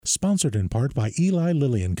sponsored in part by Eli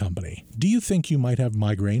Lilly and Company. Do you think you might have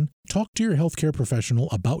migraine? Talk to your healthcare professional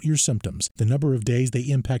about your symptoms, the number of days they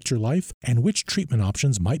impact your life, and which treatment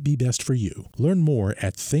options might be best for you. Learn more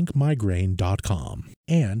at thinkmigraine.com.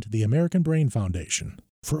 And the American Brain Foundation.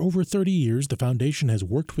 For over 30 years, the Foundation has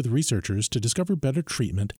worked with researchers to discover better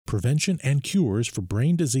treatment, prevention, and cures for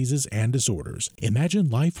brain diseases and disorders. Imagine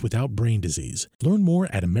life without brain disease. Learn more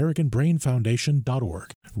at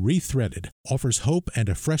AmericanBrainFoundation.org. Rethreaded offers hope and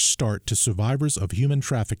a fresh start to survivors of human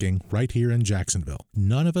trafficking right here in Jacksonville.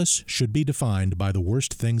 None of us should be defined by the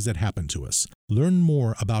worst things that happen to us. Learn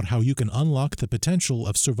more about how you can unlock the potential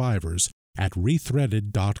of survivors at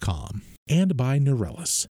rethreaded.com. And by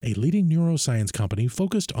Neurellis, a leading neuroscience company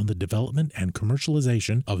focused on the development and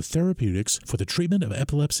commercialization of therapeutics for the treatment of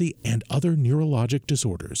epilepsy and other neurologic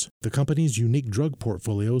disorders. The company's unique drug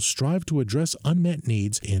portfolios strive to address unmet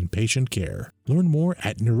needs in patient care. Learn more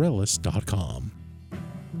at Neurellis.com.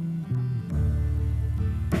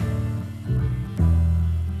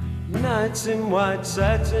 Nights in white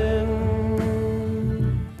satin.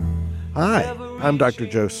 Hi, I'm Dr.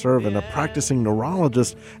 Joe Servin, a practicing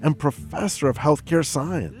neurologist and professor of healthcare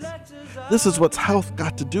science. This is What's Health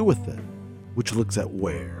Got to Do with It, which looks at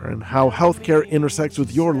where and how healthcare intersects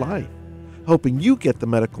with your life, helping you get the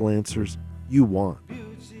medical answers you want.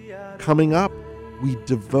 Coming up, we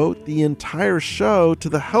devote the entire show to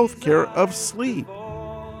the healthcare of sleep.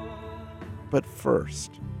 But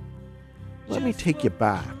first, let me take you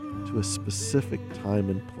back to a specific time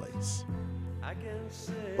and place.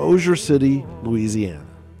 Bossier City, Louisiana,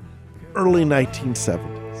 early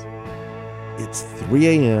 1970s. It's 3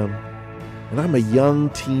 a.m., and I'm a young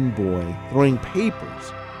teen boy throwing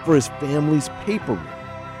papers for his family's paper route.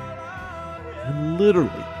 And literally,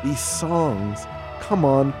 these songs come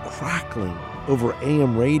on crackling over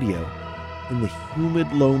AM radio in the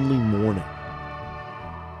humid, lonely morning.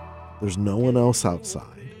 There's no one else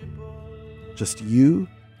outside, just you,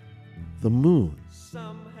 the moon,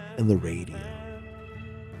 and the radio.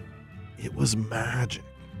 It was magic.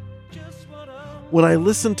 When I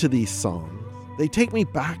listen to these songs, they take me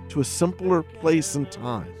back to a simpler place and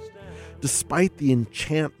time, despite the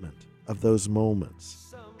enchantment of those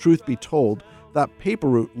moments. Truth be told, that paper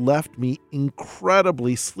route left me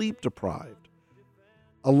incredibly sleep deprived.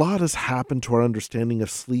 A lot has happened to our understanding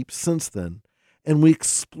of sleep since then, and we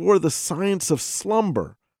explore the science of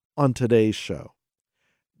slumber on today's show.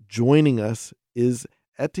 Joining us is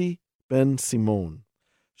Eti Ben-Simon.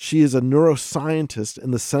 She is a neuroscientist in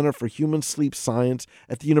the Center for Human Sleep Science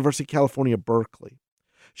at the University of California, Berkeley.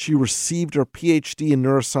 She received her PhD in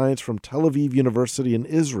neuroscience from Tel Aviv University in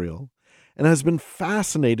Israel and has been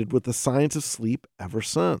fascinated with the science of sleep ever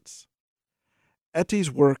since. Eti's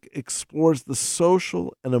work explores the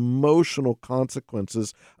social and emotional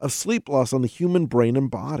consequences of sleep loss on the human brain and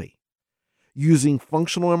body. Using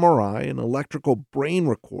functional MRI and electrical brain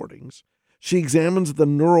recordings, she examines the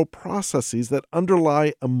neural processes that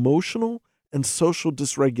underlie emotional and social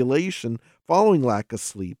dysregulation following lack of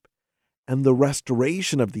sleep and the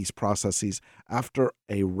restoration of these processes after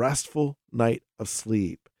a restful night of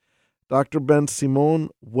sleep. Dr. Ben-Simon,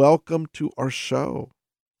 welcome to our show.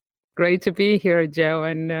 Great to be here, Joe,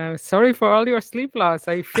 and sorry for all your sleep loss.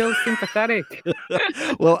 I feel sympathetic.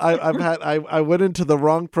 Well, I went into the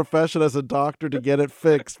wrong profession as a doctor to get it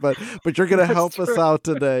fixed, but you're going to help us out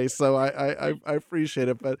today, so I appreciate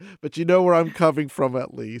it. But you know where I'm coming from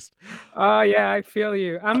at least. Oh yeah, I feel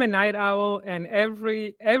you. I'm a night owl, and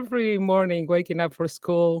every morning waking up for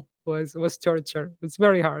school was torture. It's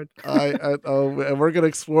very hard. And we're going to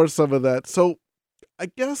explore some of that. So, I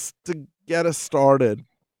guess to get us started,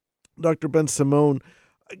 Dr. Ben-Simon,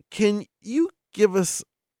 can you give us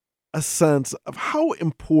a sense of how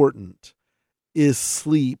important is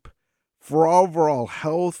sleep for overall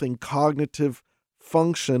health and cognitive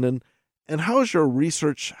function, and how has your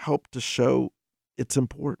research helped to show its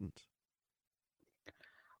importance?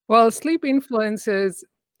 Well, sleep influences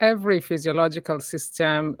every physiological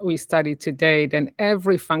system we studied to date and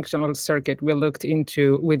every functional circuit we looked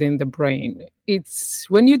into within the brain. It's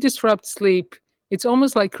when you disrupt sleep, it's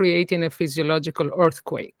almost like creating a physiological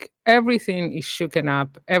earthquake. Everything is shooken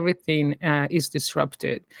up, everything is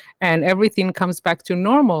disrupted, and everything comes back to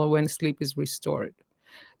normal when sleep is restored.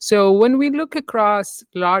 So when we look across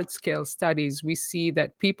large-scale studies, we see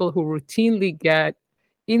that people who routinely get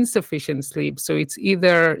insufficient sleep, so it's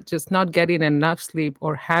either just not getting enough sleep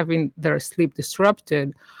or having their sleep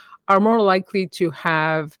disrupted, are more likely to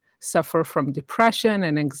suffer from depression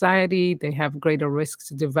and anxiety. They have greater risks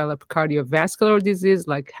to develop cardiovascular disease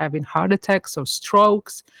like having heart attacks or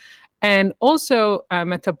strokes, and also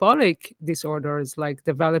metabolic disorders like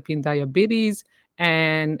developing diabetes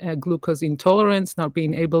and glucose intolerance, not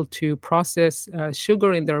being able to process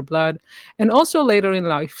sugar in their blood, and also later in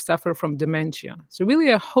life suffer from dementia. So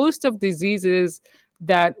really a host of diseases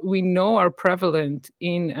that we know are prevalent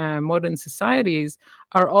in modern societies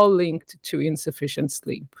are all linked to insufficient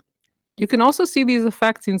sleep. You can also see these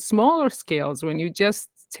effects in smaller scales when you just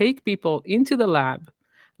take people into the lab,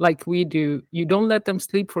 like we do. You don't let them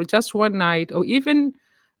sleep for just one night, or even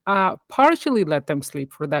partially let them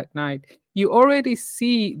sleep for that night. You already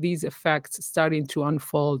see these effects starting to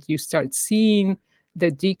unfold. You start seeing the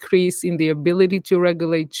decrease in the ability to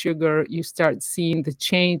regulate sugar. You start seeing the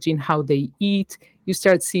change in how they eat. You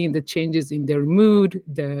start seeing the changes in their mood,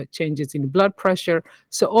 the changes in blood pressure.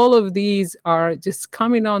 So all of these are just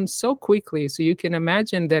coming on so quickly. So you can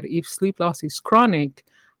imagine that if sleep loss is chronic,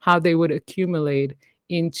 how they would accumulate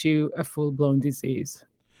into a full-blown disease.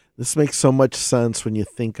 This makes so much sense when you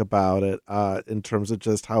think about it, in terms of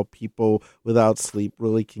just how people without sleep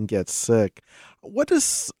really can get sick.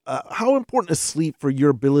 How important is sleep for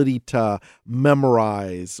your ability to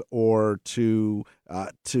memorize or to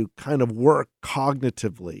kind of work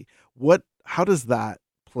cognitively? How does that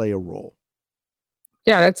play a role?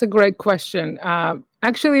 Yeah, that's a great question.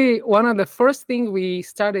 Actually, one of the first things we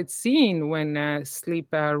started seeing when sleep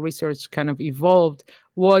research kind of evolved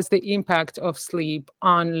was the impact of sleep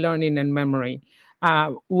on learning and memory.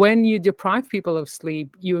 When you deprive people of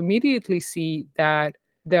sleep, you immediately see that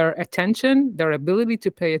their attention, their ability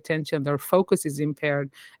to pay attention, their focus is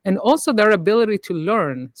impaired, and also their ability to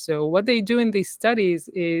learn. So what they do in these studies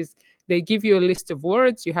is they give you a list of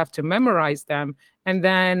words, you have to memorize them, and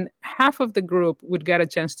then half of the group would get a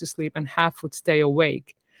chance to sleep and half would stay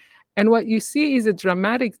awake. And what you see is a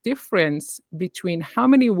dramatic difference between how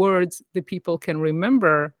many words the people can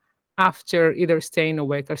remember after either staying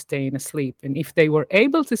awake or staying asleep. And if they were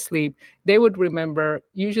able to sleep, they would remember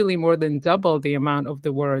usually more than double the amount of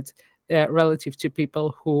the words relative to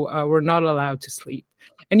people who were not allowed to sleep.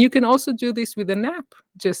 And you can also do this with a nap,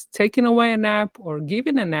 just taking away a nap or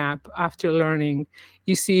giving a nap after learning.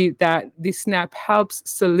 You see that this nap helps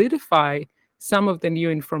solidify some of the new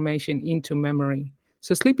information into memory.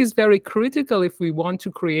 So sleep is very critical if we want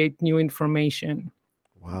to create new information.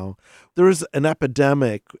 Wow. There is an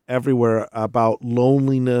epidemic everywhere about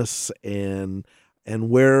loneliness and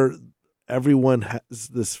where everyone has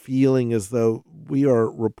this feeling as though we are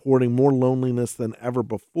reporting more loneliness than ever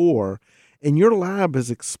before. And your lab has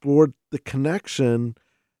explored the connection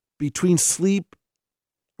between sleep,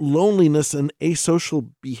 loneliness, and asocial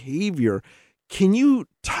behavior. Can you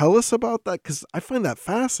tell us about that? Because I find that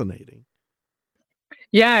fascinating.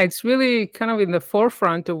 Yeah, it's really kind of in the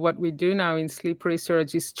forefront of what we do now in sleep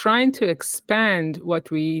research is trying to expand what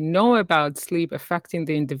we know about sleep affecting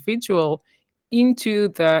the individual into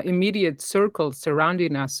the immediate circle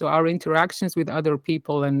surrounding us. So our interactions with other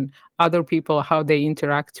people and other people, how they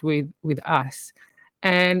interact with us.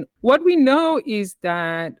 And what we know is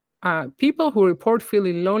that people who report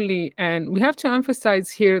feeling lonely, and we have to emphasize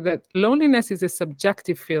here that loneliness is a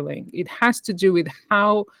subjective feeling. It has to do with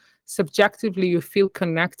how subjectively you feel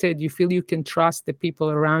connected, you feel you can trust the people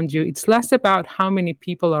around you. It's less about how many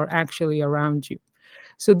people are actually around you.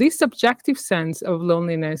 So this subjective sense of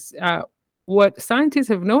loneliness, what scientists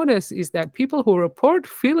have noticed is that people who report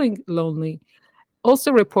feeling lonely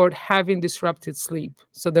also report having disrupted sleep.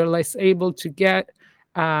 So they're less able to get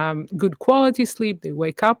good quality sleep. They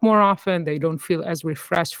wake up more often. They don't feel as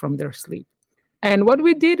refreshed from their sleep. And what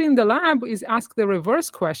we did in the lab is ask the reverse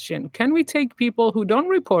question. Can we take people who don't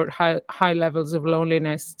report high levels of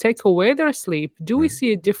loneliness, take away their sleep? Do we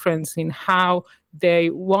see a difference in how they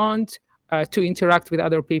want to interact with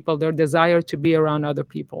other people, their desire to be around other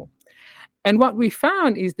people? And what we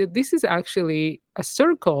found is that this is actually a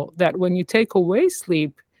circle that when you take away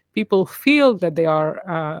sleep, people feel that they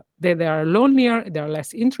are lonelier, they're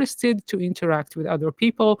less interested to interact with other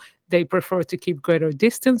people, they prefer to keep greater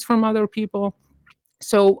distance from other people.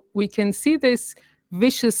 So we can see this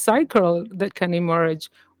vicious cycle that can emerge.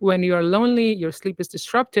 When you're lonely, your sleep is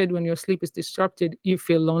disrupted. When your sleep is disrupted, you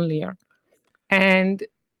feel lonelier. And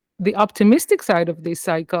the optimistic side of this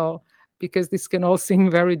cycle, because this can all seem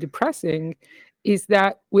very depressing, is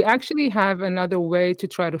that we actually have another way to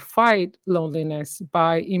try to fight loneliness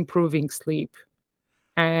by improving sleep.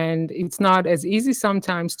 And it's not as easy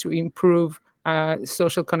sometimes to improve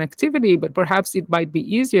social connectivity, but perhaps it might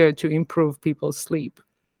be easier to improve people's sleep.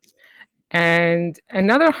 And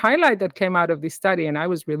another highlight that came out of this study, and I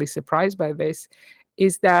was really surprised by this,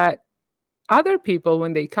 is that other people,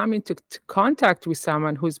 when they come into contact with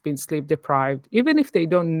someone who's been sleep deprived, even if they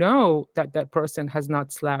don't know that that person has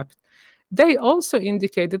not slept, they also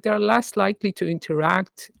indicate that they're less likely to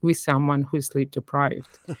interact with someone who's sleep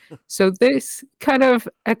deprived. So this kind of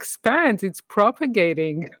expands, it's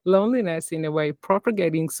propagating loneliness in a way,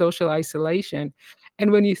 propagating social isolation.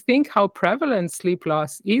 And when you think how prevalent sleep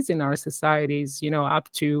loss is in our societies, up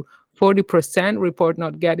to 40% report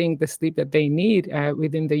not getting the sleep that they need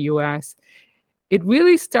within the US, it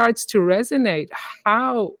really starts to resonate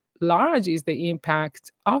how large is the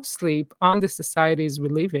impact of sleep on the societies we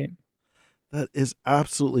live in. That is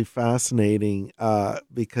absolutely fascinating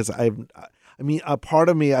because a part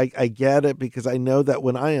of me, I get it because I know that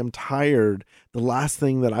when I am tired, the last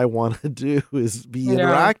thing that I want to do is be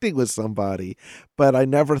interacting with somebody. But I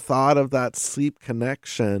never thought of that sleep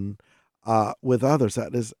connection with others.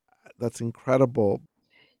 That's incredible.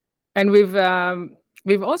 And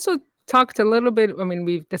we've also talked a little bit. I mean,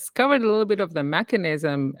 we've discovered a little bit of the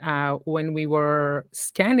mechanism when we were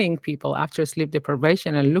scanning people after sleep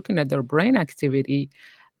deprivation and looking at their brain activity.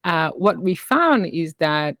 What we found is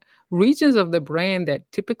that regions of the brain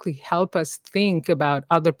that typically help us think about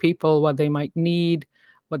other people, what they might need,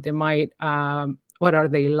 what are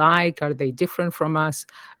they like, are they different from us?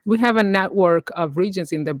 We have a network of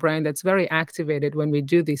regions in the brain that's very activated when we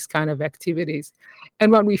do these kind of activities.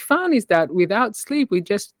 And what we found is that without sleep, with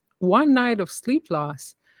just one night of sleep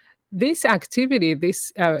loss, this activity,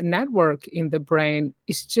 this network in the brain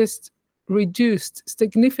is just reduced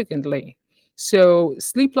significantly. So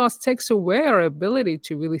sleep loss takes away our ability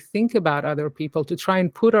to really think about other people, to try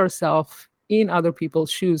and put ourselves in other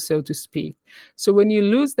people's shoes, so to speak. So when you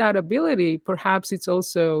lose that ability, perhaps it's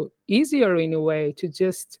also easier in a way to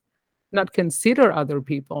just not consider other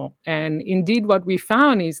people. And indeed, what we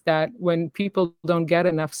found is that when people don't get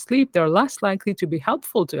enough sleep, they're less likely to be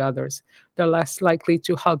helpful to others. They're less likely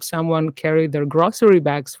to help someone carry their grocery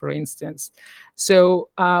bags, for instance. So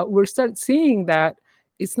we start seeing that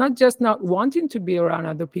it's not just not wanting to be around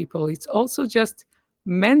other people, it's also just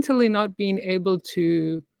mentally not being able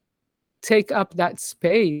to take up that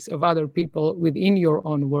space of other people within your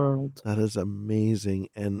own world. That is amazing.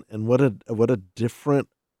 And what a different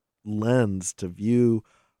lens to view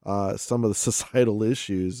some of the societal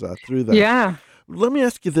issues through that. Yeah. Let me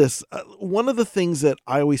ask you this. One of the things that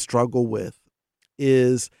I always struggle with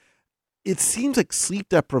is it seems like sleep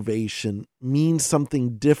deprivation means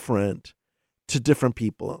something different to different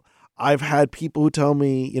people. I've had people who tell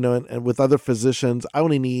me, and with other physicians, I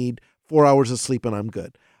only need 4 hours of sleep and I'm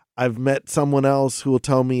good. I've met someone else who will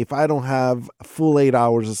tell me if I don't have a full 8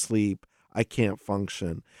 hours of sleep, I can't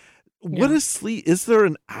function. What is sleep? Is there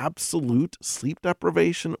an absolute sleep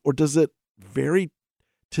deprivation, or does it vary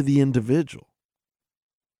to the individual?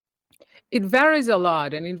 It varies a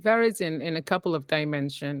lot, and it varies in a couple of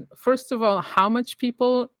dimensions. First of all, how much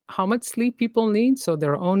sleep people need. So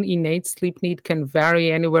their own innate sleep need can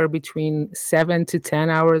vary anywhere between 7 to 10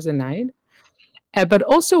 hours a night, but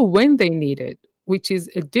also when they need it, which is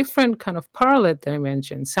a different kind of parallel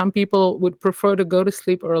dimension. Some people would prefer to go to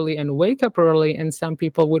sleep early and wake up early, and some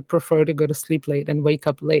people would prefer to go to sleep late and wake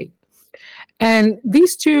up late. And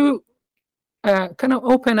these two kind of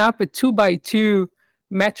open up a 2x2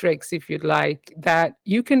 metrics, if you'd like, that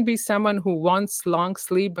you can be someone who wants long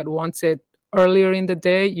sleep but wants it earlier in the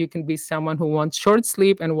day. You can be someone who wants short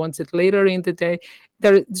sleep and wants it later in the day.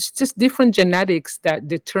 There's just different genetics that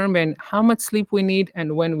determine how much sleep we need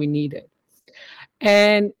and when we need it.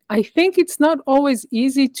 And I think it's not always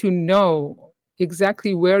easy to know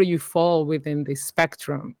exactly where you fall within the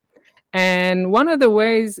spectrum. And one of the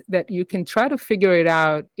ways that you can try to figure it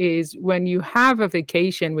out is when you have a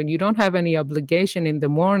vacation, when you don't have any obligation in the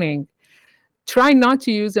morning, try not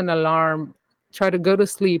to use an alarm. Try to go to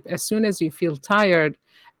sleep as soon as you feel tired.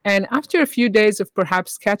 And after a few days of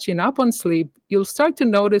perhaps catching up on sleep, you'll start to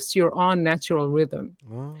notice your own natural rhythm.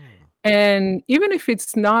 Oh. And even if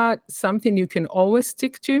it's not something you can always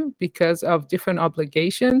stick to because of different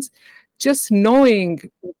obligations, just knowing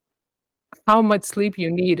how much sleep you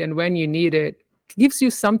need and when you need it gives you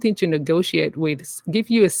something to negotiate with, give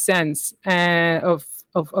you a sense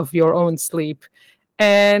of your own sleep.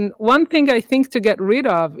 And one thing I think to get rid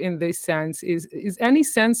of in this sense is any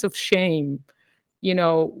sense of shame.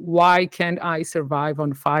 Why can't I survive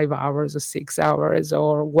on 5 hours or 6 hours?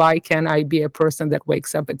 Or why can't I be a person that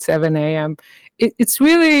wakes up at 7 a.m.? It's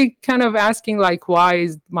really kind of asking, like, why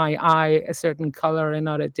is my eye a certain color and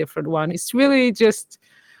not a different one? It's really just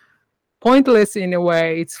pointless in a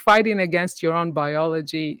way. It's fighting against your own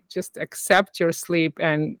biology. Just accept your sleep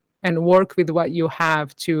and work with what you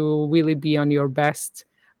have to really be on your best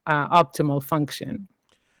optimal function.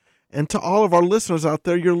 And to all of our listeners out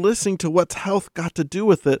there, you're listening to What's Health Got to Do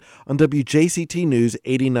with It on WJCT News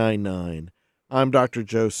 89.9. I'm Dr.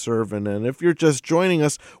 Joe Servin, and if you're just joining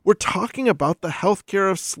us, we're talking about the healthcare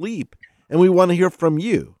of sleep, and we want to hear from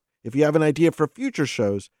you. If you have an idea for future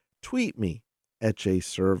shows, tweet me at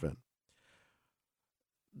jservin.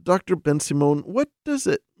 Dr. Ben-Simon, what does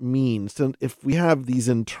it mean if we have these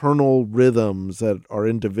internal rhythms that are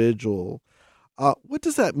individual? What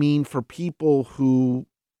does that mean for people who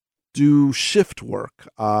do shift work,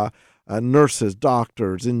 nurses,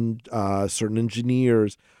 doctors, and certain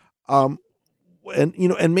engineers, and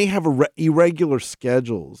may have irregular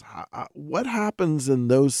schedules? What happens in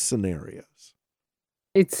those scenarios?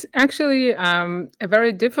 It's actually a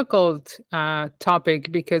very difficult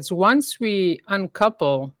topic, because once we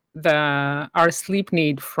uncouple our sleep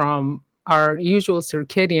need from our usual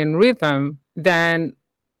circadian rhythm, then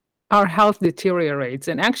our health deteriorates.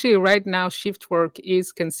 And actually, right now, shift work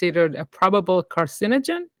is considered a probable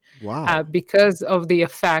carcinogen. Wow. Because of the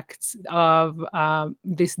effects of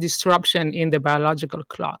this disruption in the biological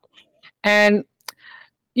clock. And,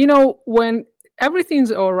 when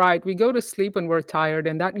everything's all right, we go to sleep when we're tired,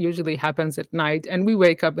 and that usually happens at night. And we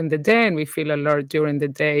wake up in the day and we feel alert during the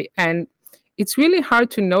day. And it's really hard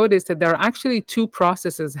to notice that there are actually two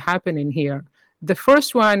processes happening here. The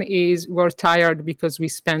first one is we're tired because we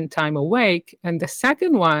spend time awake. And the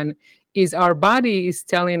second one is our body is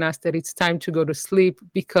telling us that it's time to go to sleep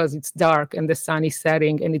because it's dark and the sun is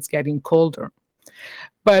setting and it's getting colder.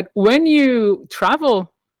 But when you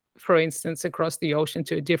travel, for instance, across the ocean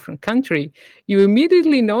to a different country, you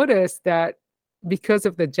immediately notice that because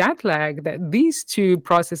of the jet lag, that these two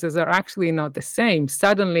processes are actually not the same.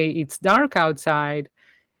 Suddenly it's dark outside.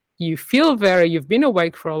 You've been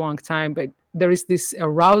awake for a long time, but there is this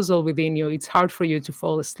arousal within you. It's hard for you to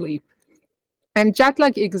fall asleep. And jet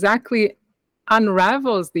lag exactly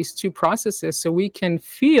unravels these two processes, so we can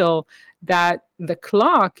feel that the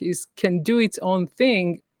clock can do its own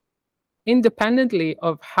thing independently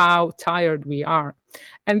of how tired we are.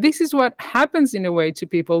 And this is what happens in a way to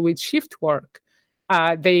people with shift work.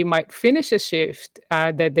 They might finish a shift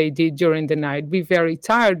that they did during the night, be very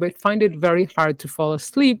tired, but find it very hard to fall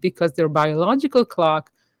asleep because their biological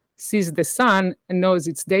clock sees the sun and knows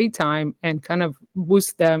it's daytime and kind of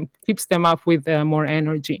keeps them up with more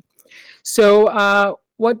energy. So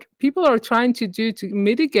what people are trying to do to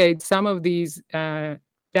mitigate some of these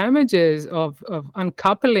damages of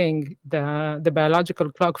uncoupling the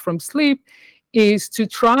biological clock from sleep is to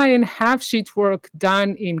try and have shift work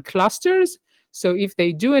done in clusters. So if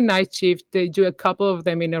they do a night shift, they do a couple of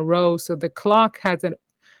them in a row, so the clock has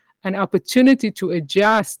an opportunity to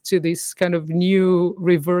adjust to this kind of new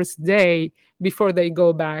reverse day before they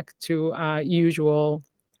go back to usual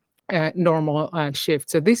normal shift.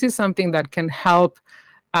 So this is something that can help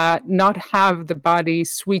not have the body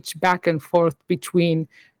switch back and forth between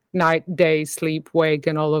night, day, sleep, wake,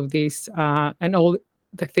 and all of this, and all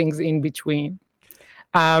the things in between.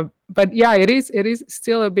 But yeah, it is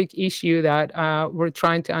still a big issue that we're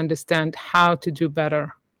trying to understand how to do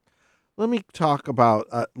better. Let me talk about,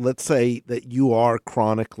 let's say that you are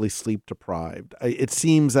chronically sleep deprived. It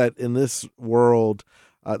seems that in this world,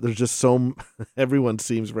 there's just everyone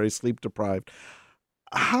seems very sleep deprived.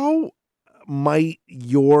 How might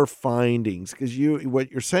your findings, because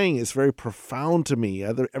what you're saying is very profound to me,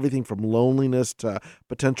 everything from loneliness to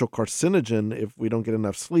potential carcinogen if we don't get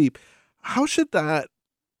enough sleep, how should that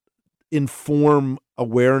inform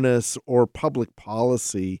awareness or public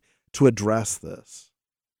policy to address this?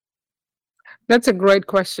 That's a great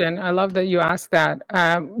question. I love that you asked that,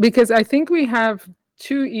 because I think we have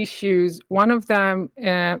two issues. One of them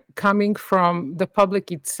coming from the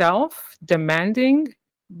public itself, demanding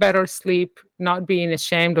better sleep, not being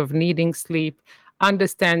ashamed of needing sleep,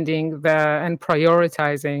 understanding and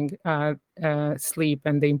prioritizing sleep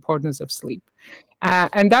and the importance of sleep.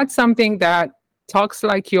 And that's something that talks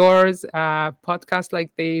like yours, podcasts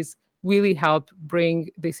like these, really help bring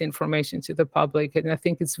this information to the public. And I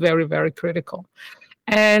think it's very, very critical.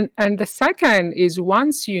 And the second is,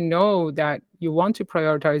 once you know that you want to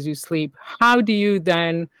prioritize your sleep, how do you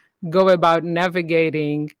then go about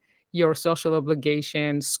navigating your social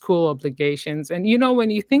obligations, school obligations? And when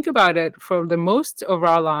you think about it, for the most of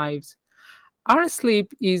our lives, our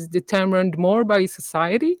sleep is determined more by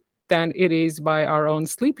society than it is by our own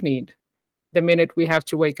sleep need. The minute we have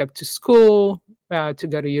to wake up to school, to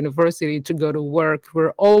go to university, to go to work,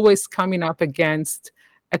 we're always coming up against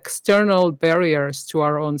external barriers to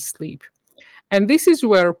our own sleep. And this is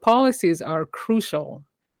where policies are crucial.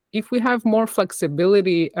 If we have more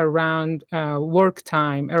flexibility around work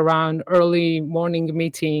time, around early morning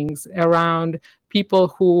meetings, around people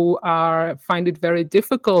who find it very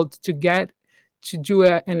difficult to do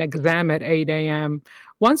an exam at 8 a.m.,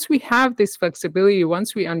 once we have this flexibility,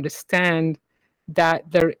 once we understand that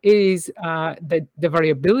there is the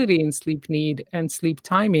variability in sleep need and sleep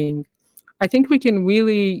timing, I think we can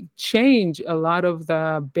really change a lot of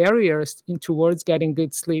the barriers towards getting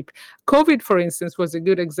good sleep. COVID, for instance, was a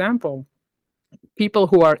good example. People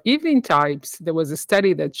who are evening types, there was a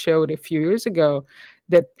study that showed a few years ago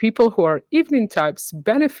that people who are evening types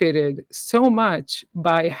benefited so much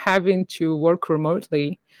by having to work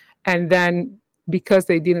remotely. And then because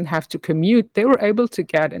they didn't have to commute, they were able to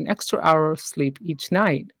get an extra hour of sleep each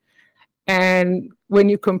night. And when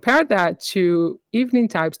you compare that to evening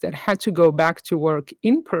types that had to go back to work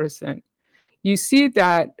in person, you see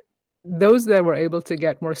that those that were able to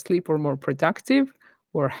get more sleep were more productive,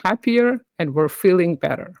 were happier, and were feeling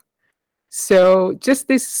better. So just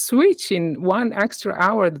this switch in 1 extra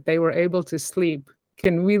hour that they were able to sleep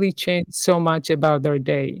can really change so much about their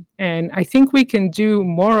day. And I think we can do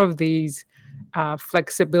more of these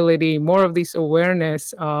flexibility, more of this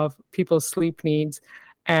awareness of people's sleep needs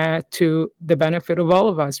to the benefit of all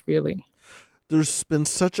of us, really. There's been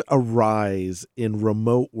such a rise in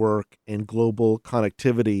remote work and global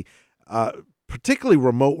connectivity, particularly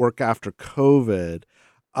remote work after COVID.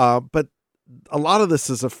 But a lot of this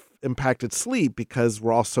has impacted sleep because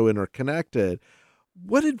we're all so interconnected.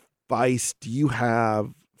 What advice do you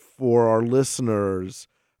have for our listeners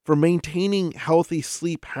for maintaining healthy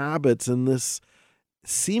sleep habits in this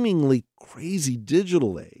seemingly crazy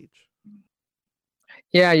digital age?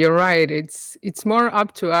 Yeah, you're right. It's more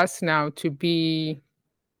up to us now to be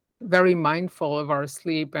very mindful of our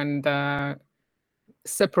sleep and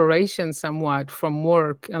separation somewhat from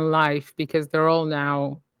work and life, because they're all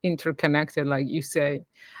now interconnected, like you say.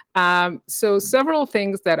 So several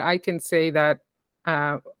things that I can say that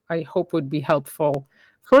I hope would be helpful.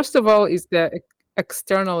 First of all is the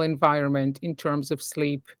external environment in terms of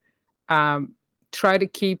sleep. Try to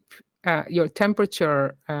keep your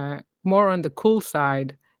temperature more on the cool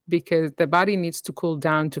side, because the body needs to cool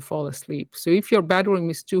down to fall asleep. So if your bedroom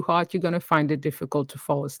is too hot, you're going to find it difficult to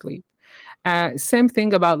fall asleep. Same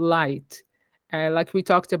thing about light. Like we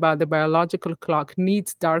talked about, the biological clock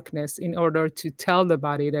needs darkness in order to tell the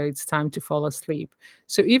body that it's time to fall asleep.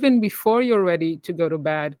 So even before you're ready to go to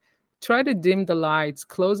bed, try to dim the lights,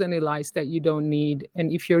 close any lights that you don't need.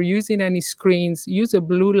 And if you're using any screens, use a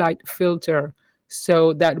blue light filter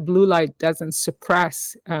so that blue light doesn't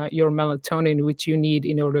suppress your melatonin, which you need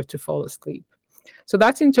in order to fall asleep. So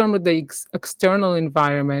that's in terms of the external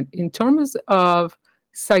environment. In terms of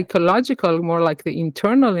psychological, more like the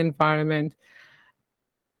internal environment,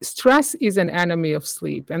 stress is an enemy of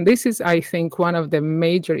sleep. And this is, I think, one of the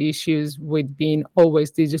major issues with being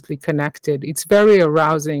always digitally connected. It's very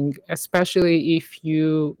arousing, especially if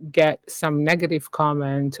you get some negative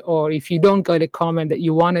comment, or if you don't get a comment that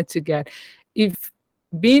you wanted to get. If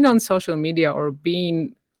being on social media or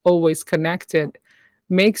being always connected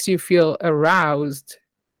makes you feel aroused,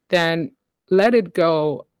 then let it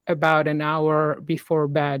go about an hour before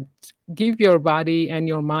bed. Give your body and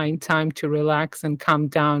your mind time to relax and calm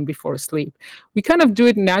down before sleep. We kind of do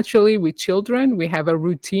it naturally with children. We have a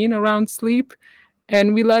routine around sleep,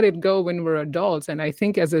 and we let it go when we're adults. And I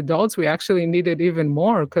think as adults, we actually need it even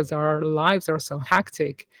more because our lives are so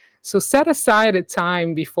hectic. So set aside a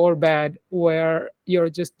time before bed where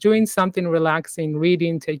you're just doing something relaxing,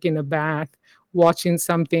 reading, taking a bath, watching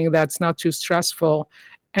something that's not too stressful.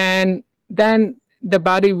 And then the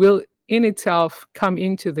body will in itself come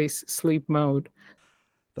into this sleep mode.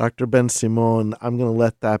 Dr. Ben-Simon, I'm going to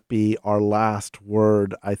let that be our last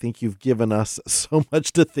word. I think you've given us so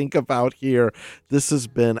much to think about here. This has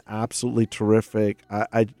been absolutely terrific.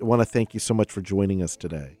 I want to thank you so much for joining us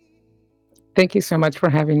today. Thank you so much for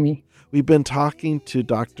having me. We've been talking to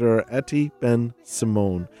Dr. Eti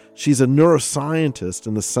Ben-Simon. She's a neuroscientist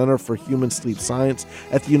in the Center for Human Sleep Science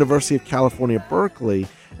at the University of California, Berkeley,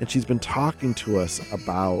 and she's been talking to us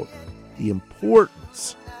about the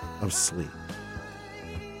importance of sleep.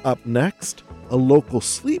 Up next, a local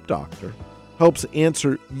sleep doctor helps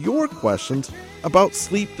answer your questions about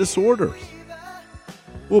sleep disorders.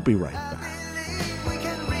 We'll be right back.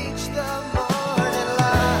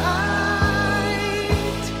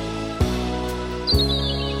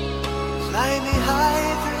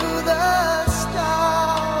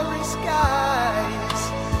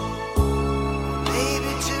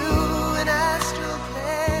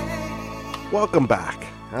 Welcome back.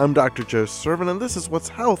 I'm Dr. Joe Servin, and this is What's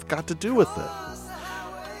Health Got to Do with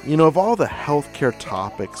It. You know, of all the healthcare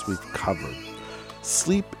topics we've covered,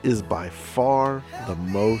 sleep is by far the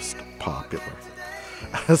most popular.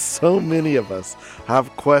 As so many of us have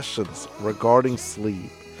questions regarding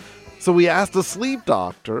sleep, So we asked a sleep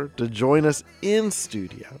doctor to join us in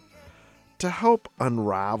studio to help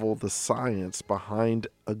unravel the science behind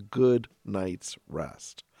a good night's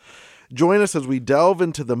rest. Join us as we delve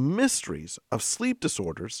into the mysteries of sleep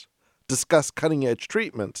disorders, discuss cutting-edge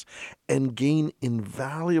treatments, and gain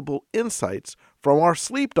invaluable insights from our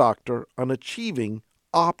sleep doctor on achieving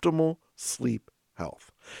optimal sleep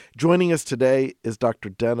health. Joining us today is Dr.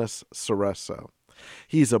 Dennis Soresso.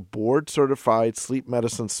 He's a board-certified sleep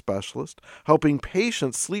medicine specialist, helping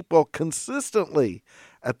patients sleep well consistently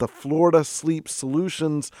at the Florida Sleep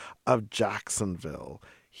Solutions of Jacksonville.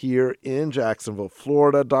 Here in Jacksonville,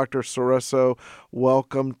 Florida, Dr. Soresso,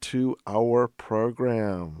 welcome to our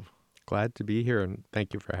program. Glad to be here, and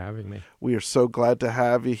thank you for having me. We are so glad to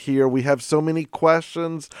have you here. We have so many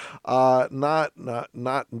questions, not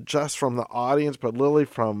just from the audience, but Lily,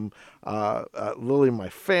 from Lily, my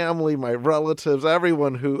family, my relatives,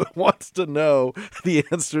 everyone who wants to know the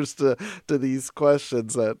answers to these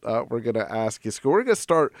questions that we're going to ask you. So we're going to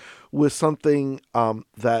start with something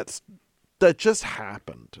that just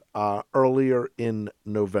happened earlier in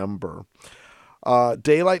November.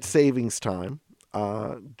 Daylight savings time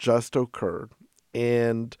just occurred,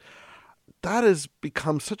 and that has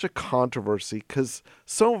become such a controversy because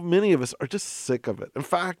so many of us are just sick of it. In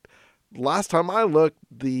fact, last time I looked,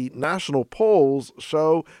 the national polls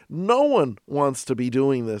show no one wants to be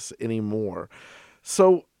doing this anymore.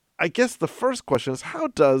 So I guess the first question is, how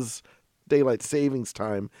does daylight savings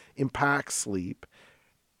time impact sleep,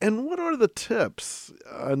 and what are the tips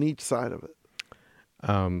on each side of it?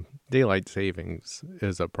 Daylight savings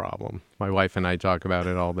is a problem. My wife and I talk about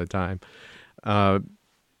it all the time.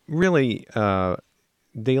 Really,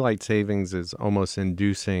 daylight savings is almost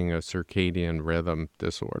inducing a circadian rhythm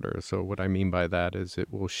disorder. So what I mean by that is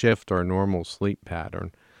it will shift our normal sleep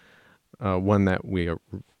pattern, one that we are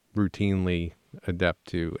routinely adept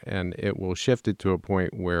to, and it will shift it to a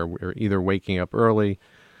point where we're either waking up early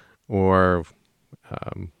or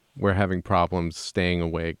we're having problems staying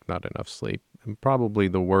awake, not enough sleep. And probably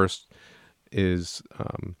the worst is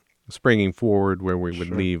springing forward, where we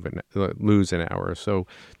would lose an hour. So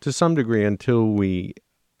to some degree, until we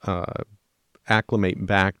acclimate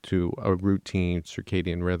back to a routine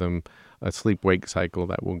circadian rhythm, a sleep-wake cycle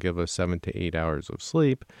that will give us 7 to 8 hours of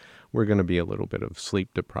sleep, we're going to be a little bit of sleep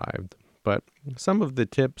deprived. But some of the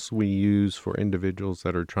tips we use for individuals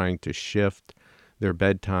that are trying to shift their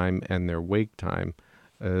bedtime and their wake time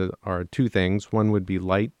are two things. One would be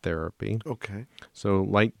light therapy. Okay. So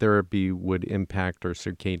light therapy would impact our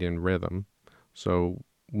circadian rhythm. So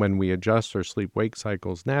when we adjust our sleep-wake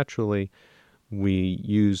cycles naturally, we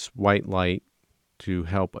use white light to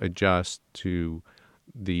help adjust to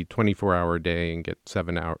the 24-hour day and get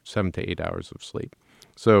 7 to 8 hours of sleep.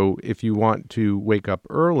 So if you want to wake up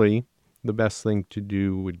early, the best thing to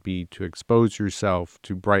do would be to expose yourself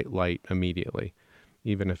to bright light immediately.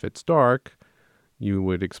 Even if it's dark, you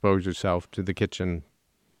would expose yourself to the kitchen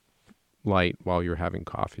light while you're having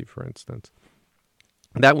coffee, for instance.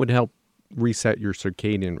 That would help reset your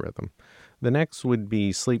circadian rhythm. The next would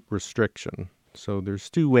be sleep restriction. So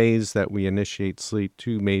there's two ways that we initiate sleep,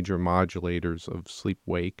 two major modulators of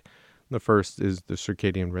sleep-wake. The first is the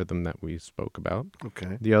circadian rhythm that we spoke about.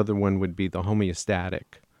 Okay. The other one would be the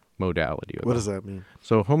homeostatic modality. What does that mean?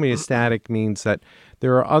 So homeostatic means that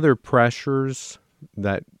there are other pressures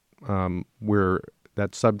that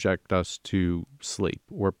that subject us to sleep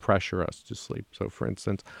or pressure us to sleep. So for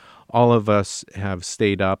instance, all of us have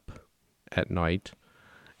stayed up at night,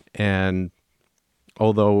 and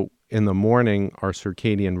although in the morning our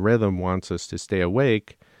circadian rhythm wants us to stay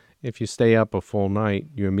awake, if you stay up a full night,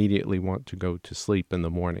 you immediately want to go to sleep in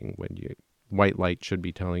the morning when white light should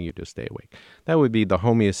be telling you to stay awake. That would be the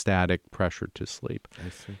homeostatic pressure to sleep. I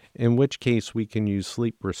see. In which case we can use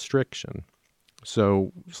sleep restriction.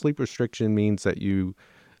 So sleep restriction means that you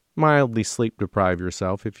mildly sleep deprive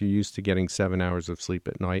yourself. If you're used to getting 7 hours of sleep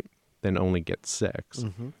at night, then only get 6.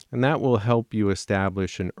 Mm-hmm. And that will help you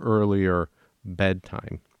establish an earlier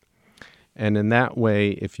bedtime. And in that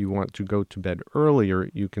way, if you want to go to bed earlier,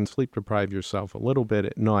 you can sleep deprive yourself a little bit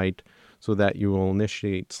at night so that you will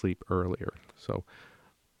initiate sleep earlier. So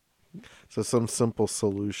some simple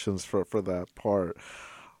solutions for that part.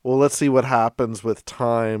 Well, let's see what happens with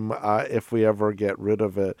time if we ever get rid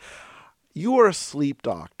of it. You are a sleep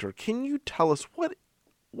doctor. Can you tell us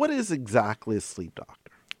what is exactly a sleep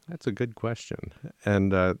doctor? That's a good question.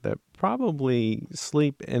 And that probably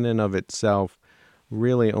sleep in and of itself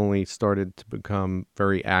really only started to become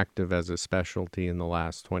very active as a specialty in the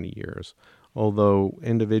last 20 years. Although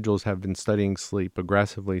individuals have been studying sleep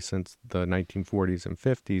aggressively since the 1940s and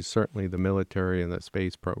 50s, certainly the military and the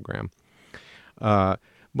space program.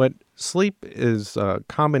 But sleep is a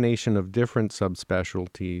combination of different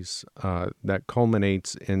subspecialties that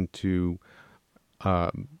culminates into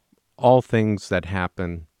all things that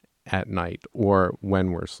happen at night or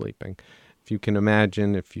when we're sleeping. If you can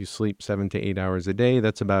imagine, if you sleep 7 to 8 hours a day,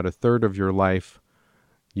 that's about a third of your life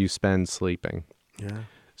you spend sleeping. Yeah.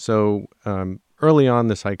 So early on,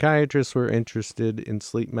 the psychiatrists were interested in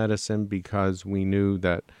sleep medicine because we knew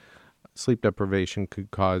that sleep deprivation could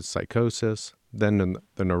cause psychosis. Then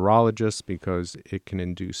the neurologists, because it can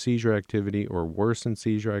induce seizure activity or worsen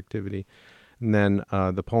seizure activity. And then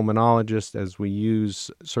the pulmonologist, as we use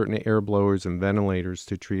certain air blowers and ventilators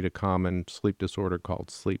to treat a common sleep disorder called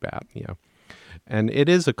sleep apnea. And it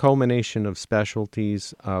is a culmination of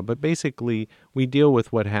specialties, but basically we deal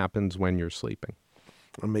with what happens when you're sleeping.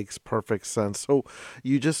 It makes perfect sense. So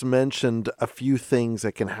you just mentioned a few things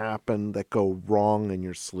that can happen that go wrong in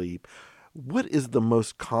your sleep. What is the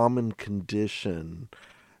most common condition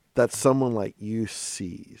that someone like you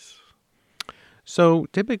sees? So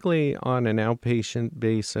typically on an outpatient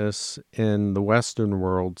basis in the Western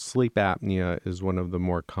world, sleep apnea is one of the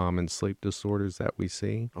more common sleep disorders that we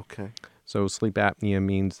see. Okay. So sleep apnea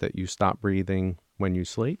means that you stop breathing when you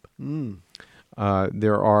sleep. Mm.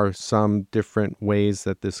 There are some different ways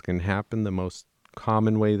that this can happen. The most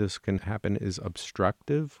common way this can happen is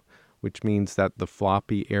obstructive, which means that the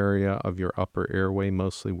floppy area of your upper airway,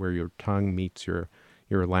 mostly where your tongue meets your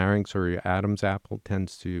larynx or your Adam's apple,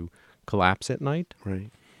 tends to collapse at night. Right.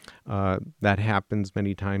 That happens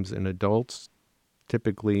many times in adults,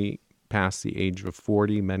 typically past the age of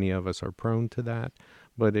 40. Many of us are prone to that,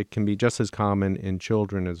 but it can be just as common in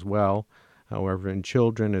children as well. However, in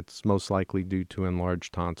children, it's most likely due to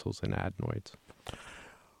enlarged tonsils and adenoids.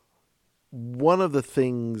 One of the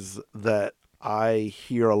things that I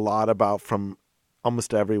hear a lot about from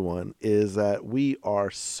almost everyone is that we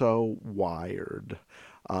are so wired,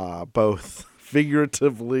 both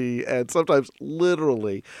figuratively and sometimes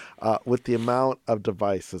literally, with the amount of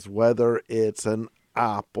devices, whether it's an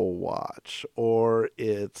Apple Watch or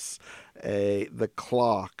it's the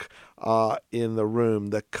clock in the room,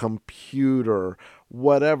 the computer,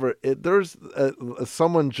 whatever. There's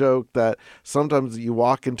someone joked that sometimes you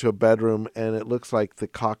walk into a bedroom and it looks like the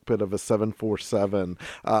cockpit of a 747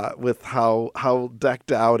 with how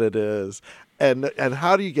decked out it is. And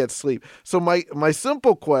how do you get sleep? So my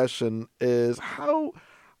simple question is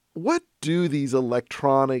what do these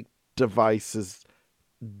electronic devices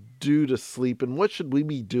do to sleep, and what should we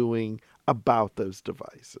be doing about those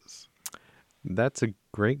devices? That's a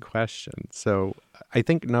great question. So I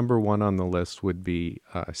think number one on the list would be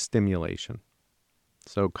stimulation.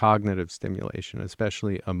 So cognitive stimulation,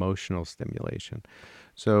 especially emotional stimulation.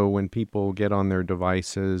 So when people get on their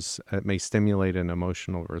devices, it may stimulate an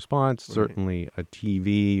emotional response, Right. certainly a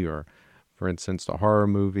TV or, for instance, a horror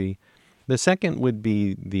movie. The second would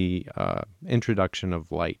be the introduction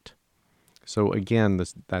of light. So again,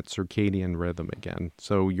 that circadian rhythm again.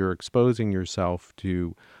 So you're exposing yourself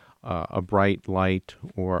to a bright light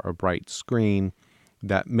or a bright screen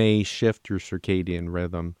that may shift your circadian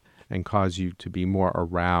rhythm and cause you to be more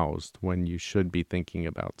aroused when you should be thinking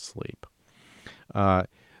about sleep.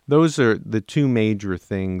 Those are the two major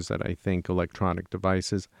things that I think electronic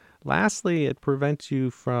devices. Lastly, it prevents you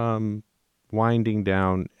from winding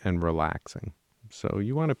down and relaxing. So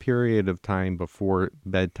you want a period of time before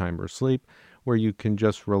bedtime or sleep where you can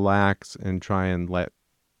just relax and try and let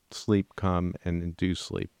sleep come and induce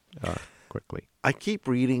sleep quickly. I keep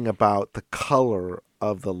reading about the color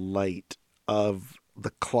of the light of the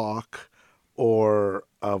clock or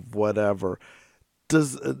of whatever.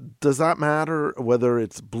 Does that matter whether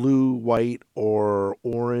it's blue, white, or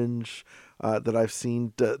orange that I've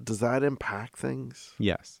seen? Does that impact things?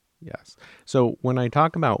 Yes. So when I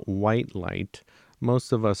talk about white light,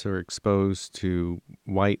 most of us are exposed to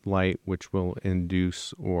white light, which will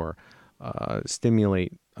induce or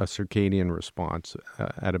stimulate a circadian response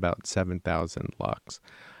at about 7,000 lux.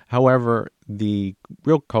 However, the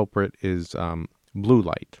real culprit is blue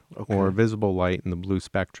light, Okay. or visible light in the blue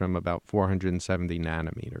spectrum, about 470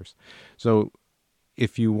 nanometers. So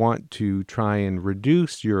if you want to try and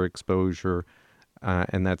reduce your exposure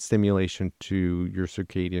and that stimulation to your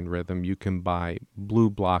circadian rhythm, you can buy blue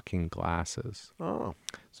blocking glasses. Oh.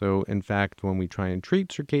 So in fact, when we try and treat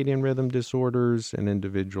circadian rhythm disorders in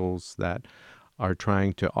individuals that are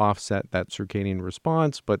trying to offset that circadian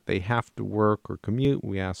response, but they have to work or commute,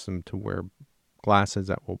 we ask them to wear glasses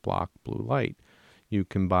that will block blue light. You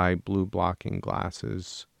can buy blue blocking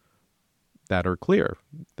glasses that are clear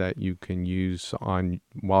that you can use on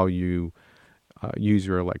while you use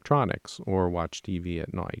your electronics or watch TV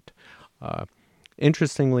at night.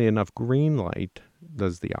 Interestingly enough, green light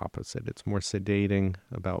does the opposite. It's more sedating,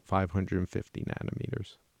 about 550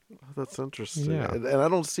 nanometers. That's interesting. Yeah. And I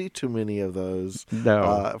don't see too many of those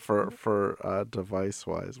No. for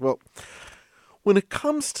device-wise. Well, when it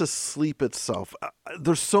comes to sleep itself,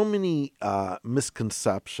 there's so many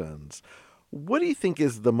misconceptions. What do you think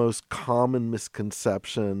is the most common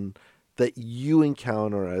misconception that you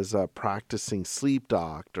encounter as a practicing sleep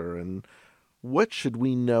doctor, and what should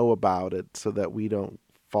we know about it so that we don't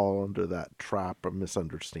fall under that trap of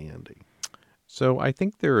misunderstanding? So I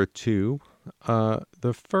think there are two.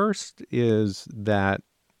 The first is that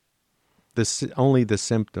only the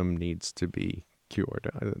symptom needs to be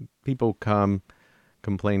cured. People come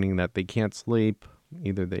complaining that they can't sleep.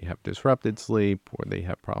 Either they have disrupted sleep, or they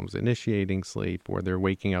have problems initiating sleep, or they're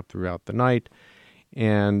waking up throughout the night.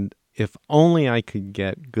 And if only I could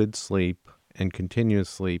get good sleep and continuous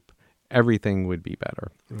sleep, everything would be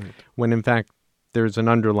better. Right. When in fact, there's an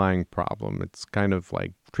underlying problem. It's kind of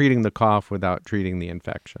like treating the cough without treating the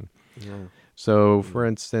infection. Yeah. So, for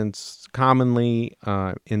instance, commonly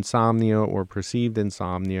insomnia or perceived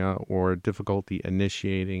insomnia or difficulty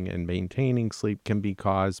initiating and maintaining sleep can be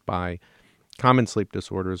caused by common sleep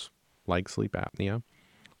disorders like sleep apnea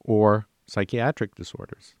or psychiatric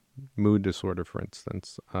disorders. Mood disorder, for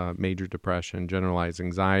instance, major depression, generalized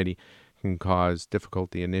anxiety can cause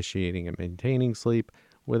difficulty initiating and maintaining sleep.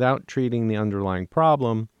 Without treating the underlying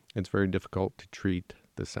problem, it's very difficult to treat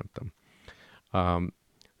the symptom.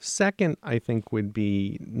 Second, I think, would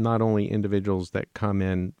be not only individuals that come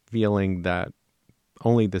in feeling that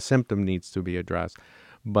only the symptom needs to be addressed,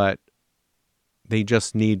 but they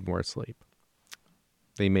just need more sleep.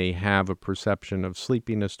 They may have a perception of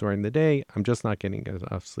sleepiness during the day. I'm just not getting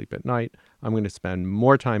enough sleep at night. I'm going to spend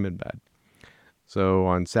more time in bed. So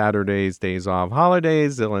on Saturdays, days off,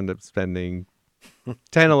 holidays, they'll end up spending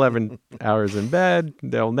 10, 11 hours in bed.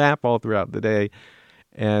 They'll nap all throughout the day.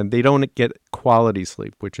 And they don't get quality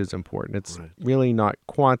sleep, which is important. It's really not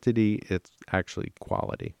quantity, it's actually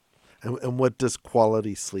quality. And what does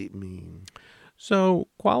quality sleep mean? So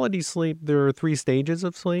quality sleep, there are 3 stages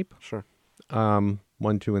of sleep. Sure. 1,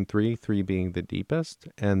 2, and 3, 3 being the deepest.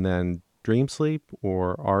 And then dream sleep,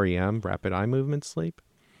 or REM, rapid eye movement sleep.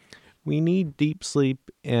 We need deep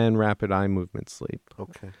sleep and rapid eye movement sleep.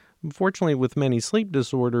 Okay. Unfortunately, with many sleep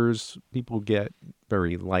disorders, people get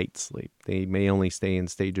very light sleep. They may only stay in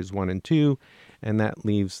stages 1 and 2, and that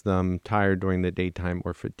leaves them tired during the daytime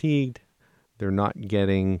or fatigued. They're not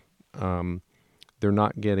getting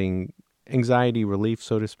anxiety relief,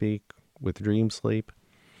 so to speak, with dream sleep.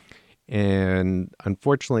 And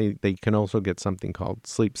unfortunately, they can also get something called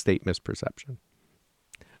sleep state misperception,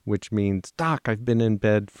 which means, Doc, I've been in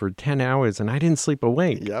bed for 10 hours and I didn't sleep a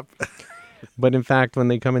wink. Yep. But in fact, when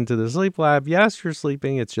they come into the sleep lab, yes, you're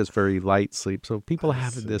sleeping. It's just very light sleep. So people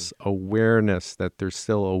have this awareness that they're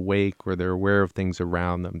still awake, or they're aware of things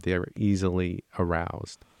around them. They're easily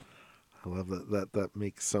aroused. I love that. That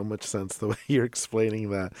makes so much sense the way you're explaining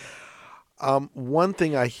that. One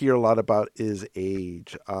thing I hear a lot about is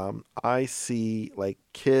age. I see like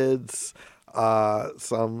kids.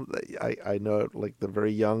 Some I know, like the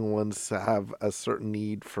very young ones have a certain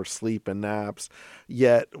need for sleep and naps.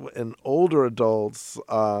 Yet in older adults,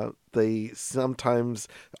 they sometimes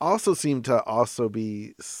also seem to also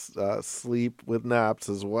be sleep with naps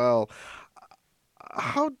as well.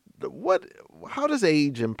 How does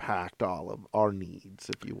age impact all of our needs,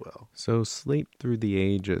 if you will? So sleep through the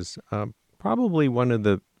ages, probably one of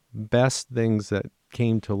the best things that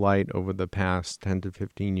came to light over the past 10 to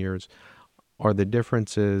 15 years are the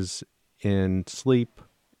differences in sleep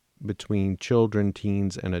between children,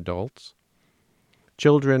 teens, and adults.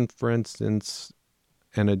 Children, for instance,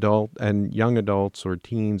 young adults or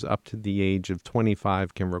teens up to the age of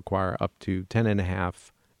 25 can require up to 10 and a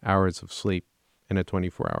half hours of sleep in a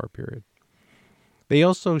 24-hour period. They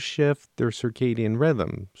also shift their circadian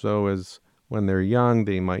rhythm. So as when they're young,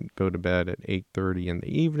 they might go to bed at 8:30 in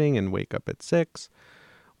the evening and wake up at 6.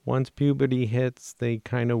 Once puberty hits, they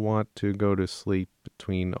kind of want to go to sleep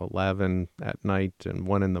between 11 at night and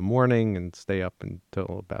 1 in the morning and stay up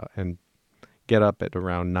and get up at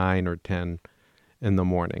around 9 or 10 in the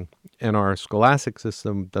morning. And our scholastic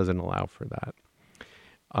system doesn't allow for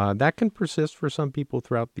that. That can persist for some people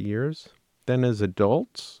throughout the years. Then as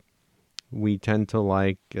adults, we tend to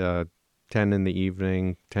like 10 in the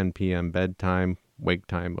evening, 10 p.m. bedtime, wake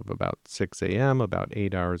time of about 6 a.m., about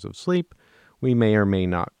 8 hours of sleep. We may or may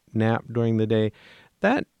not nap during the day.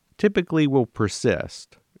 That typically will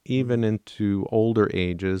persist even into older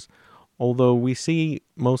ages, although we see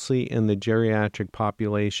mostly in the geriatric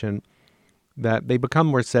population that they become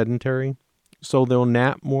more sedentary. So they'll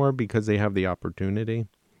nap more because they have the opportunity.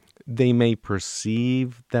 They may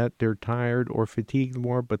perceive that they're tired or fatigued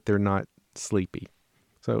more, but they're not sleepy.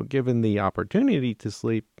 So given the opportunity to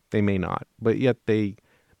sleep, they may not, but yet they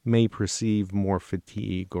may perceive more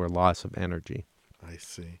fatigue or loss of energy. I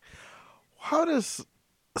see. How does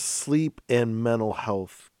sleep and mental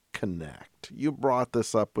health connect? You brought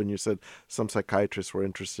this up when you said some psychiatrists were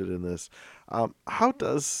interested in this. How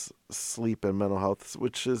does sleep and mental health,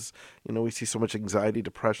 which is, we see so much anxiety,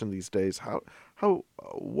 depression these days,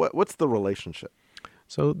 what's the relationship?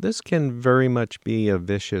 So this can very much be a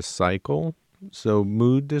vicious cycle. So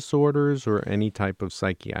mood disorders or any type of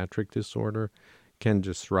psychiatric disorder can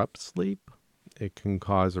disrupt sleep. It can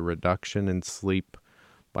cause a reduction in sleep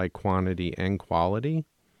by quantity and quality.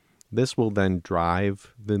 This will then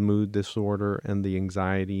drive the mood disorder and the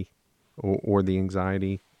anxiety or the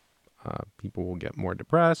anxiety. People will get more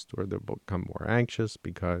depressed or they'll become more anxious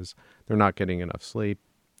because they're not getting enough sleep.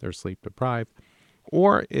 They're sleep deprived.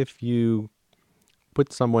 Or if you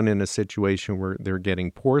put someone in a situation where they're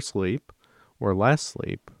getting poor sleep or less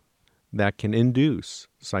sleep, that can induce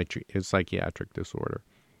psychiatric disorder.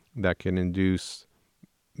 That can induce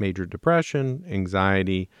major depression,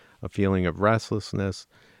 anxiety, a feeling of restlessness.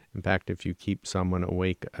 In fact, if you keep someone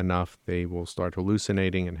awake enough, they will start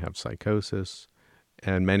hallucinating and have psychosis,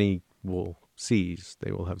 and many will seize.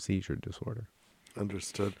 They will have seizure disorder.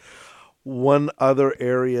 Understood. One other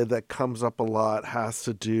area that comes up a lot has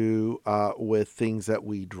to do with things that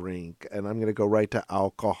we drink, and I'm going to go right to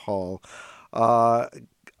alcohol.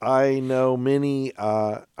 I know many,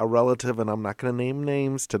 a relative, and I'm not going to name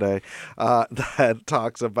names today, that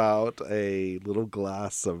talks about a little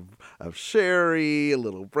glass of sherry, a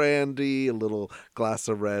little brandy, a little glass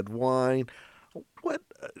of red wine.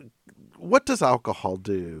 What does alcohol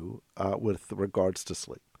do with regards to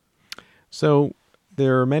sleep? So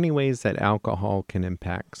there are many ways that alcohol can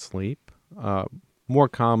impact sleep. More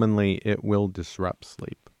commonly, it will disrupt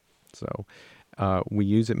sleep. So we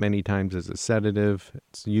use it many times as a sedative.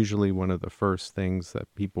 It's usually one of the first things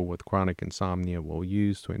that people with chronic insomnia will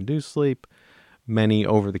use to induce sleep. Many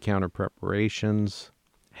over-the-counter preparations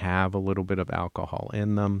have a little bit of alcohol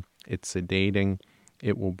in them. It's sedating.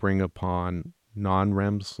 It will bring upon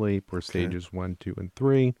non-REM sleep or stages 1, 2, and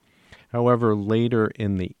 3. However, later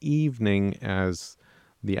in the evening, as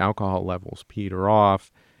the alcohol levels peter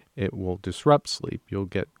off, it will disrupt sleep. You'll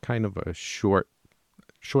get kind of a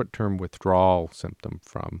short-term withdrawal symptom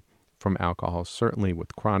from alcohol, certainly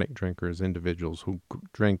with chronic drinkers, individuals who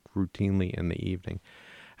drink routinely in the evening.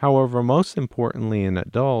 However, most importantly in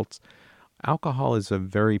adults, alcohol is a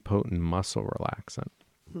very potent muscle relaxant.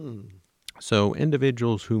 So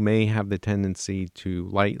individuals who may have the tendency to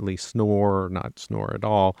lightly snore or not snore at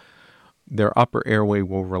all, their upper airway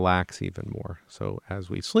will relax even more. So as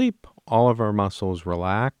we sleep, all of our muscles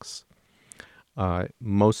relax.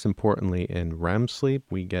 Most importantly, in REM sleep,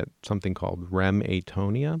 we get something called REM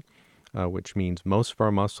atonia, which means most of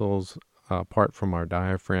our muscles, apart from our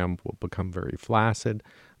diaphragm, will become very flaccid.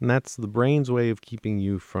 And that's the brain's way of keeping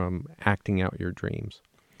you from acting out your dreams.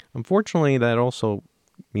 Unfortunately, that also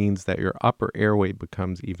means that your upper airway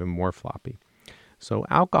becomes even more floppy. So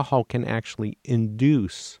alcohol can actually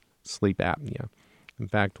induce sleep apnea. In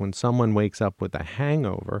fact, when someone wakes up with a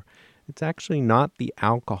hangover, it's actually not the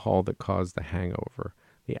alcohol that caused the hangover.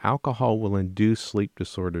 The alcohol will induce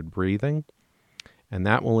sleep-disordered breathing, and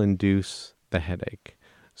that will induce the headache.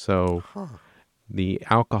 So the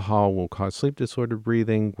alcohol will cause sleep-disordered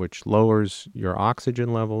breathing, which lowers your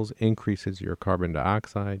oxygen levels, increases your carbon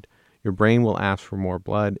dioxide. Your brain will ask for more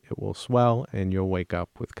blood, it will swell, and you'll wake up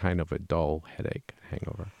with kind of a dull headache,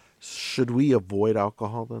 hangover. Should we avoid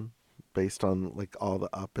alcohol then, based on like all the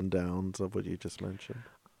up and downs of what you just mentioned?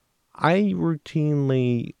 I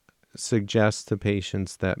routinely suggest to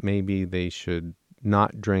patients that maybe they should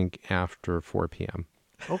not drink after 4 p.m.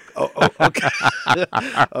 Okay.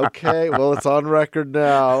 Okay. Well, it's on record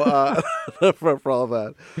now for all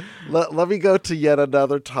that. Let me go to yet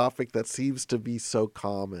another topic that seems to be so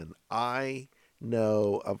common. I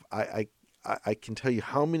know of I can tell you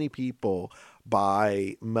how many people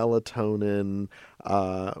buy melatonin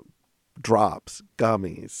drops,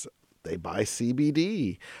 gummies. They buy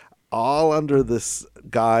CBD, all under this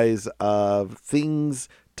guise of things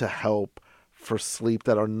to help for sleep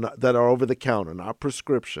that are over the counter, not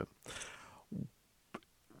prescription.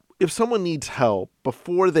 If someone needs help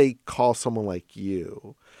before they call someone like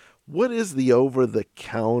you, what is the over the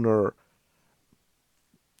counter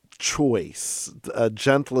choice,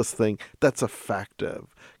 gentlest thing that's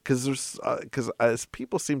effective? Because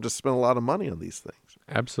people seem to spend a lot of money on these things.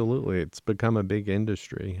 Absolutely. It's become a big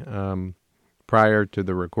industry. prior to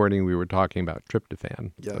the recording, we were talking about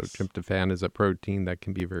tryptophan. Yes. So tryptophan is a protein that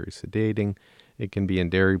can be very sedating. It can be in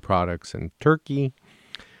dairy products and turkey.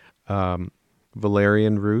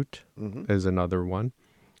 Valerian root is another one.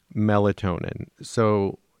 Melatonin.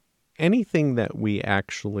 So anything that we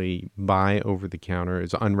actually buy over the counter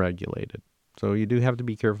is unregulated. So you do have to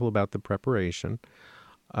be careful about the preparation.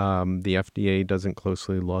 The FDA doesn't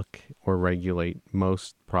closely look or regulate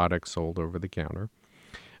most products sold over the counter.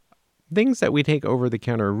 Things that we take over the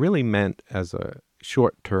counter are really meant as a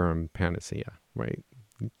short-term panacea, right?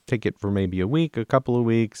 Take it for maybe a week, a couple of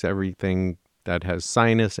weeks. Everything that has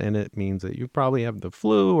sinus in it means that you probably have the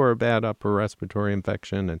flu or a bad upper respiratory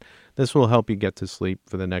infection, and this will help you get to sleep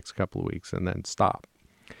for the next couple of weeks and then stop.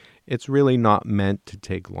 It's really not meant to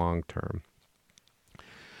take long-term.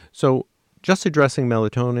 So just addressing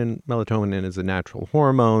melatonin, melatonin is a natural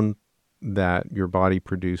hormone that your body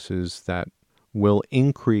produces that will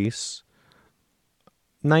increase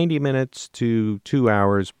 90 minutes to 2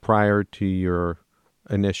 hours prior to your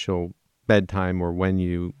initial bedtime or when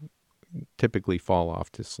you typically fall off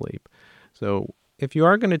to sleep. So if you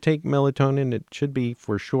are going to take melatonin, it should be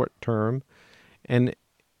for short term, and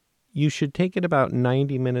you should take it about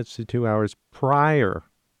 90 minutes to 2 hours prior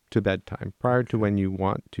to bedtime, prior to when you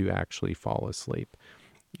want to actually fall asleep.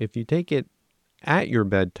 If you take it at your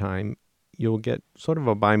bedtime, you'll get sort of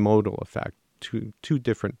a bimodal effect, two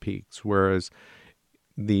different peaks, whereas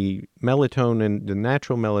the melatonin, the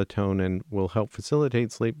natural melatonin, will help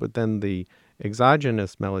facilitate sleep, but then the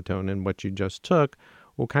exogenous melatonin, what you just took,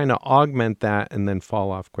 will kind of augment that and then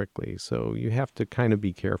fall off quickly. So you have to kind of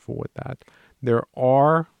be careful with that. There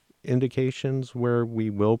are indications where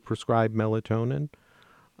we will prescribe melatonin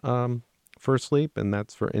for sleep, and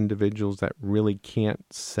that's for individuals that really can't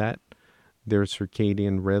set their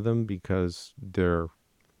circadian rhythm because they're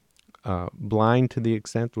blind to the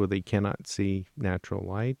extent where they cannot see natural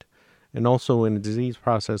light, and also in a disease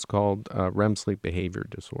process called REM sleep behavior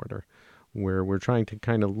disorder, where we're trying to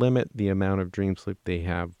kind of limit the amount of dream sleep they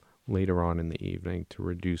have later on in the evening to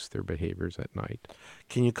reduce their behaviors at night.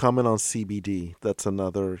 Can you comment on CBD? That's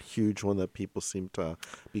another huge one that people seem to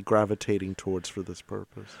be gravitating towards for this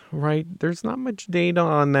purpose. Right. There's not much data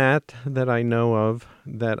on that I know of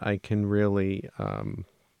that I can really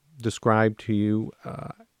describe to you.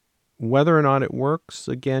 Whether or not it works,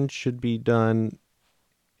 again, should be done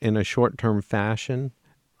in a short-term fashion.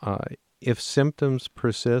 If symptoms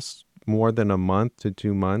persist more than a month to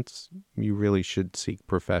 2 months, you really should seek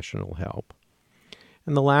professional help.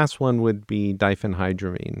 And the last one would be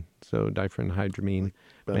diphenhydramine. So diphenhydramine,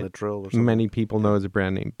 Benadryl or something. Many people know as a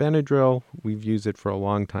brand name Benadryl. We've used it for a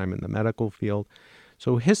long time in the medical field.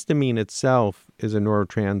 So histamine itself is a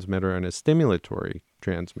neurotransmitter and a stimulatory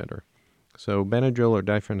transmitter. So Benadryl or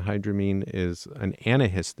diphenhydramine is an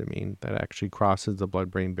antihistamine that actually crosses the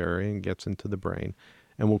blood-brain barrier and gets into the brain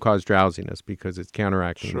and will cause drowsiness because it's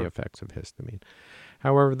counteracting the effects of histamine.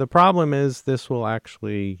 However, the problem is this will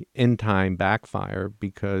actually, in time, backfire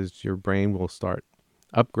because your brain will start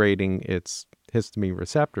upgrading its histamine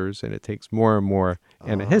receptors, and it takes more and more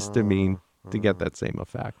antihistamine to get that same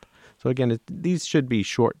effect. So again, these should be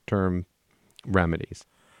short-term remedies.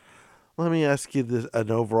 Let me ask you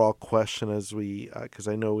an overall question as because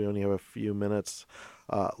I know we only have a few minutes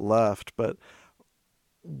left, but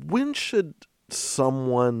when should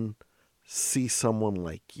someone see someone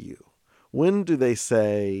like you? When do they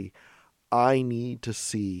say, I need to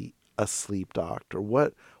see a sleep doctor?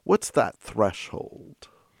 What's that threshold?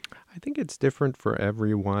 I think it's different for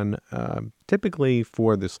everyone. Typically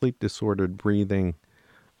for the sleep-disordered breathing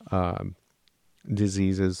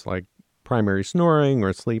diseases like primary snoring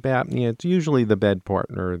or sleep apnea, it's usually the bed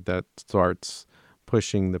partner that starts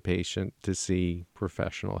pushing the patient to see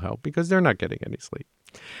professional help because they're not getting any sleep.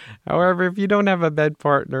 However, if you don't have a bed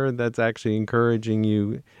partner that's actually encouraging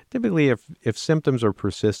you, typically if symptoms are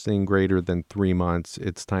persisting greater than 3 months,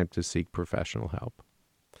 it's time to seek professional help.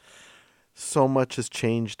 So much has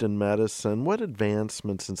changed in medicine. What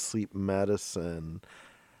advancements in sleep medicine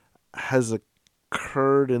has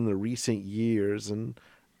occurred in the recent years, and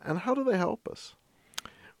how do they help us?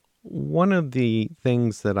 One of the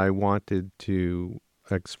things that I wanted to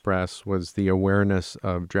express was the awareness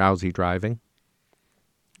of drowsy driving.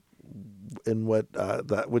 In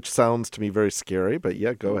which sounds to me very scary, but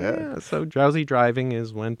yeah, go ahead. Yeah, so drowsy driving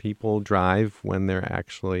is when people drive when they're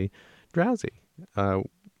actually drowsy.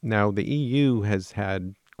 Now, the EU has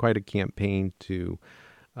had quite a campaign to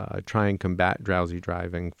try and combat drowsy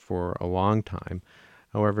driving for a long time.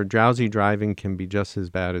 However, drowsy driving can be just as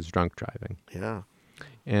bad as drunk driving. Yeah.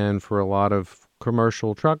 And for a lot of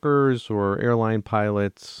commercial truckers or airline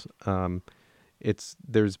pilots,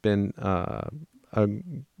 there's been a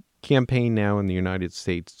campaign now in the United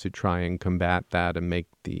States to try and combat that and make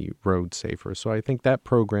the road safer. So I think that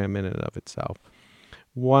program in and of itself.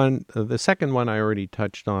 The second one I already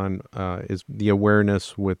touched on is the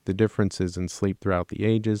awareness with the differences in sleep throughout the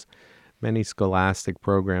ages. Many scholastic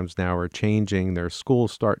programs now are changing their school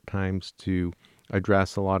start times to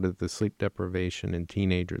address a lot of the sleep deprivation in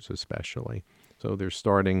teenagers especially. So they're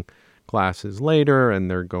starting classes later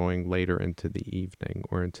and they're going later into the evening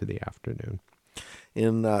or into the afternoon.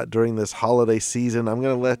 During this holiday season, I'm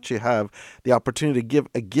going to let you have the opportunity to give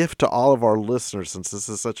a gift to all of our listeners, since this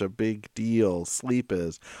is such a big deal, sleep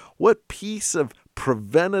is. What piece of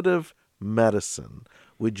preventative medicine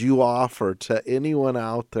would you offer to anyone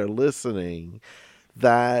out there listening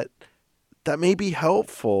that may be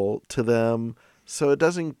helpful to them so it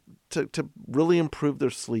doesn't to really improve their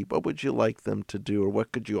sleep? What would you like them to do, or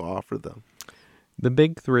what could you offer them? The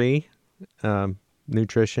big three: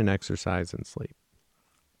 nutrition, exercise, and sleep.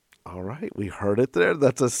 All right, we heard it there.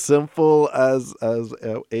 That's as simple as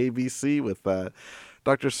ABC with that.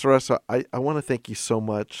 Dr. Soresso, I want to thank you so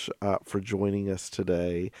much for joining us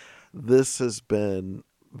today. This has been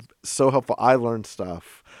so helpful. I learned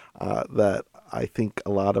stuff that I think a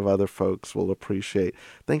lot of other folks will appreciate.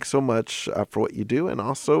 Thanks so much for what you do, and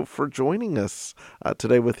also for joining us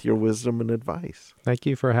today with your wisdom and advice. Thank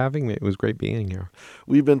you for having me. It was great being here.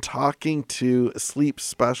 We've been talking to sleep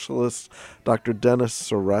specialist Dr. Dennis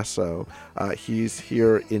Soresso. He's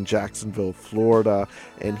here in Jacksonville, Florida,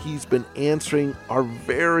 and he's been answering our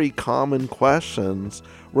very common questions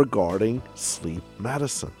regarding sleep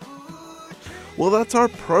medicine. Well, that's our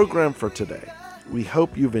program for today. We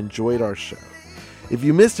hope you've enjoyed our show. If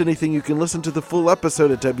you missed anything, you can listen to the full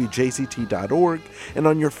episode at wjct.org and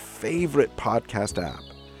on your favorite podcast app.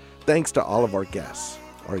 Thanks to all of our guests.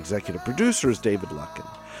 Our executive producer is David Luckin.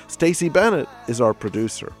 Stacy Bennett is our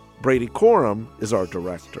producer. Brady Coram is our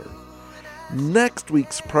director. Next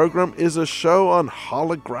week's program is a show on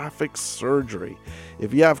holographic surgery.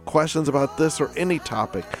 If you have questions about this or any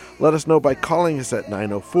topic, let us know by calling us at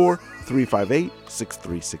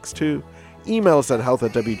 904-358-6362. Email us at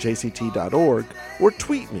health@wjct.org or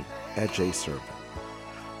tweet me at jservin.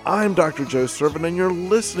 I'm Dr. Joe Servin, and you're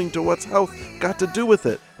listening to What's Health Got to Do with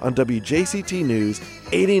It on WJCT News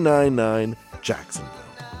 89.9 Jacksonville.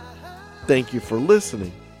 Thank you for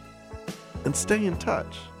listening, and stay in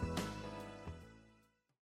touch.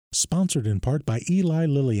 Sponsored in part by Eli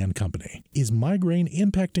Lilly and Company. Is migraine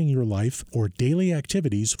impacting your life or daily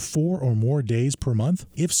activities 4 or more days per month?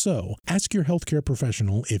 If so, ask your healthcare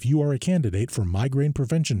professional if you are a candidate for migraine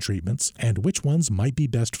prevention treatments and which ones might be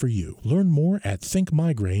best for you. Learn more at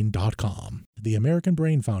thinkmigraine.com. The American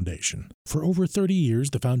Brain Foundation. For over 30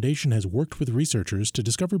 years, the foundation has worked with researchers to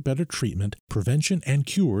discover better treatment, prevention, and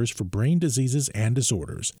cures for brain diseases and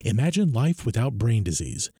disorders. Imagine life without brain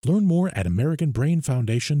disease. Learn more at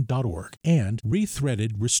AmericanBrainFoundation.org. And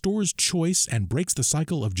Rethreaded restores choice and breaks the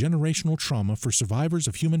cycle of generational trauma for survivors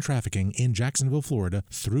of human trafficking in Jacksonville, Florida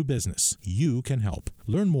through business. You can help.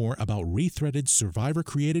 Learn more about Rethreaded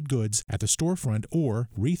survivor-created goods at the storefront or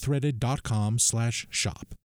rethreaded.com/shop.